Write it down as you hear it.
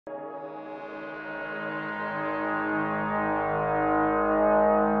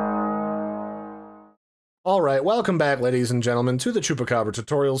Alright, welcome back, ladies and gentlemen, to the Chupacabra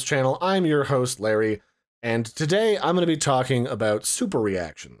Tutorials channel. I'm your host, Larry, and today I'm going to be talking about super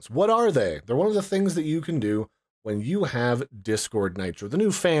reactions. What are they? They're one of the things that you can do when you have Discord Nitro, the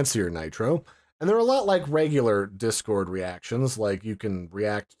new fancier Nitro, and they're a lot like regular Discord reactions, like you can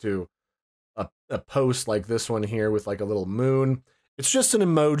react to a post like this one here with like a little moon. It's just an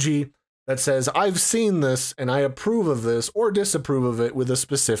emoji that says, I've seen this and I approve of this or disapprove of it with a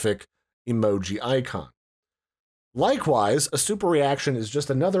specific emoji icon. Likewise, a super reaction is just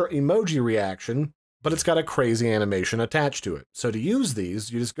another emoji reaction, but it's got a crazy animation attached to it. So to use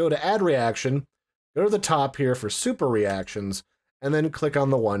these, you just go to Add Reaction, go to the top here for super reactions, and then click on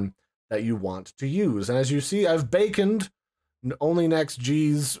the one that you want to use. And as you see, I've baconed Only Next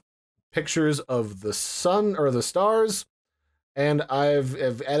G's pictures of the sun or the stars, and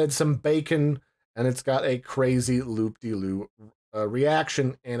I've added some bacon, and it's got a crazy loop-de-loo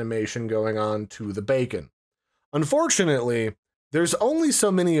reaction animation going on to the bacon. Unfortunately, there's only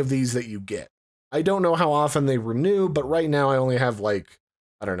so many of these that you get. I don't know how often they renew, but right now I only have like,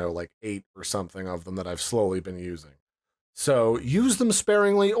 I don't know, like 8 or something of them that I've slowly been using. So use them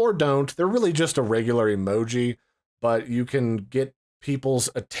sparingly or don't. They're really just a regular emoji, but you can get people's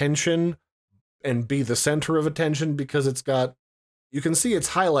attention and be the center of attention because it's got, you can see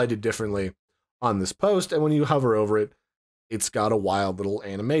it's highlighted differently on this post, and when you hover over it, it's got a wild little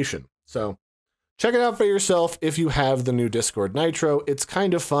animation. So check it out for yourself if you have the new Discord Nitro. It's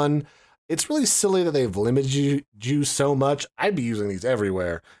kind of fun. It's really silly that they've limited you so much. I'd be using these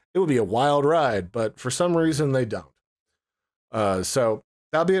everywhere. It would be a wild ride, but for some reason they don't. So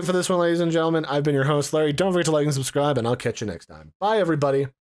that'll be it for this one, ladies and gentlemen. I've been your host, Larry. Don't forget to like and subscribe, and I'll catch you next time. Bye, everybody,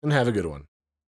 and have a good one.